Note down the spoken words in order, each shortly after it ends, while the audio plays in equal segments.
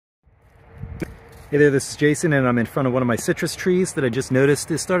Hey there, this is Jason, and I'm in front of one of my citrus trees that I just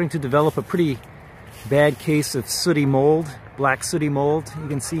noticed is starting to develop a pretty bad case of sooty mold, black sooty mold. You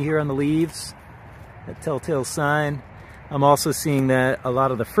can see here on the leaves, that telltale sign. I'm also seeing that a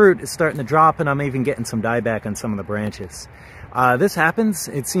lot of the fruit is starting to drop, and I'm even getting some dieback on some of the branches. This happens,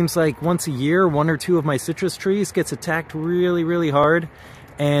 it seems like once a year, one or two of my citrus trees gets attacked really hard,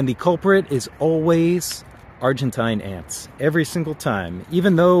 and the culprit is always Argentine ants, every single time.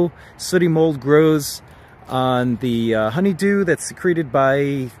 Even though sooty mold grows on the honeydew that's secreted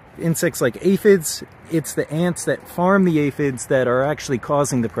by insects like aphids, it's the ants that farm the aphids that are actually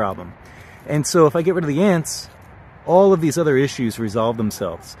causing the problem. And so if I get rid of the ants, all of these other issues resolve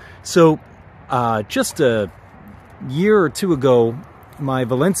themselves. So just a year or two ago, my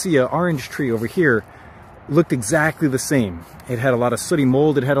Valencia orange tree over here looked exactly the same. It had a lot of sooty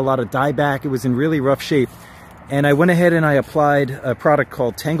mold, it had a lot of dieback, it was in really rough shape. And I went ahead and I applied a product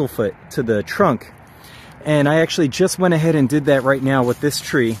called Tanglefoot to the trunk. And I actually just went ahead and did that right now with this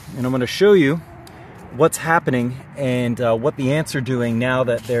tree. And I'm going to show you what's happening and what the ants are doing now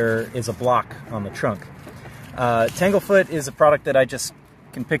that there is a block on the trunk. Tanglefoot is a product that I just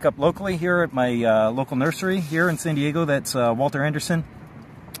can pick up locally here at my local nursery here in San Diego. That's Walter Anderson.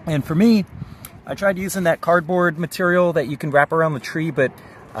 And for me, I tried using that cardboard material that you can wrap around the tree, but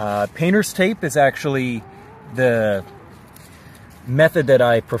painter's tape is actually the method that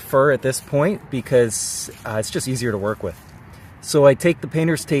I prefer at this point because it's just easier to work with. So I take the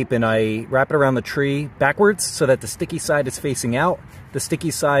painter's tape and I wrap it around the tree backwards so that the sticky side is facing out. The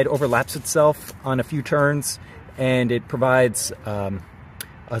sticky side overlaps itself on a few turns, and it provides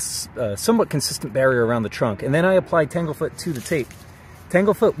a somewhat consistent barrier around the trunk. And then I apply Tanglefoot to the tape.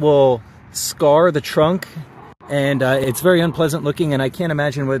 Tanglefoot will scar the trunk, and it's very unpleasant looking, and I can't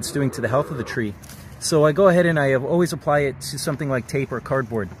imagine what it's doing to the health of the tree. So I go ahead and I always apply it to something like tape or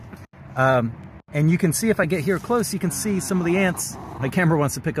cardboard. And you can see, if I get here close, you can see some of the ants. My camera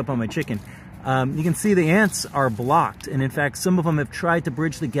wants to pick up on my chicken. You can see the ants are blocked, and in fact some of them have tried to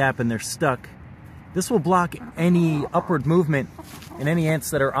bridge the gap and they're stuck. This will block any upward movement, and any ants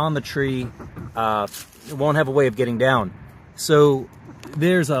that are on the tree won't have a way of getting down. So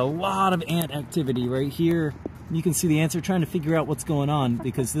there's a lot of ant activity right here. You can see the ants are trying to figure out what's going on,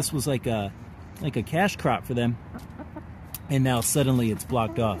 because this was like a cash crop for them, and now suddenly it's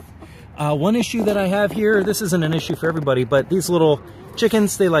blocked off. One issue that I have here, this isn't an issue for everybody, but these little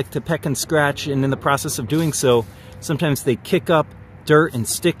chickens, they like to peck and scratch, and in the process of doing so, sometimes they kick up dirt and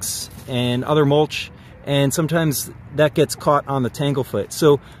sticks and other mulch, and sometimes that gets caught on the Tanglefoot.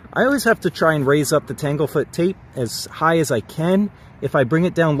 So I always have to try and raise up the Tanglefoot tape as high as I can. If I bring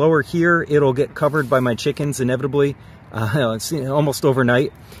it down lower here, it'll get covered by my chickens inevitably. It's almost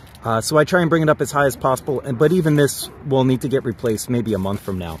overnight. So I try and bring it up as high as possible, but even this will need to get replaced maybe a month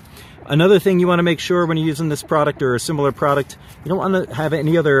from now. Another thing you want to make sure when you're using this product or a similar product, you don't want to have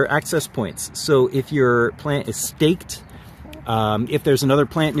any other access points. So if your plant is staked, if there's another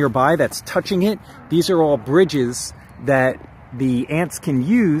plant nearby that's touching it, these are all bridges that the ants can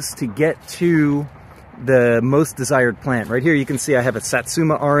use to get to the most desired plant. Right here you can see I have a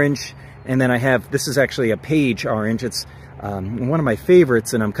Satsuma orange, and then I have, this is actually a Page orange. It's one of my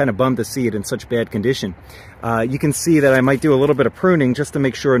favorites, and I'm kind of bummed to see it in such bad condition. You can see that I might do a little bit of pruning just to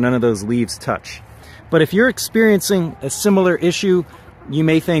make sure none of those leaves touch. But if you're experiencing a similar issue, you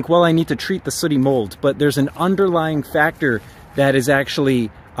may think, well, I need to treat the sooty mold, but there's an underlying factor that is actually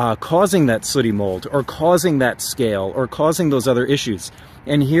causing that sooty mold, or causing that scale, or causing those other issues.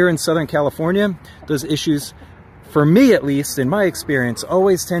 And here in Southern California, those issues, for me at least, in my experience,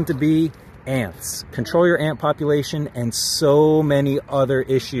 always tend to be ants. Control your ant population, and so many other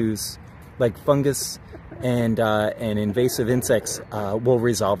issues like fungus and invasive insects will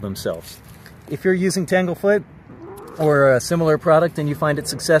resolve themselves. If you're using Tanglefoot or a similar product and you find it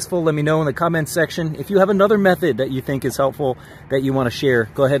successful, let me know in the comments section. If you have another method that you think is helpful that you want to share,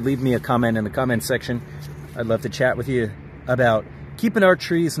 go ahead, leave me a comment in the comments section. I'd love to chat with you about keeping our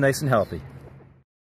trees nice and healthy.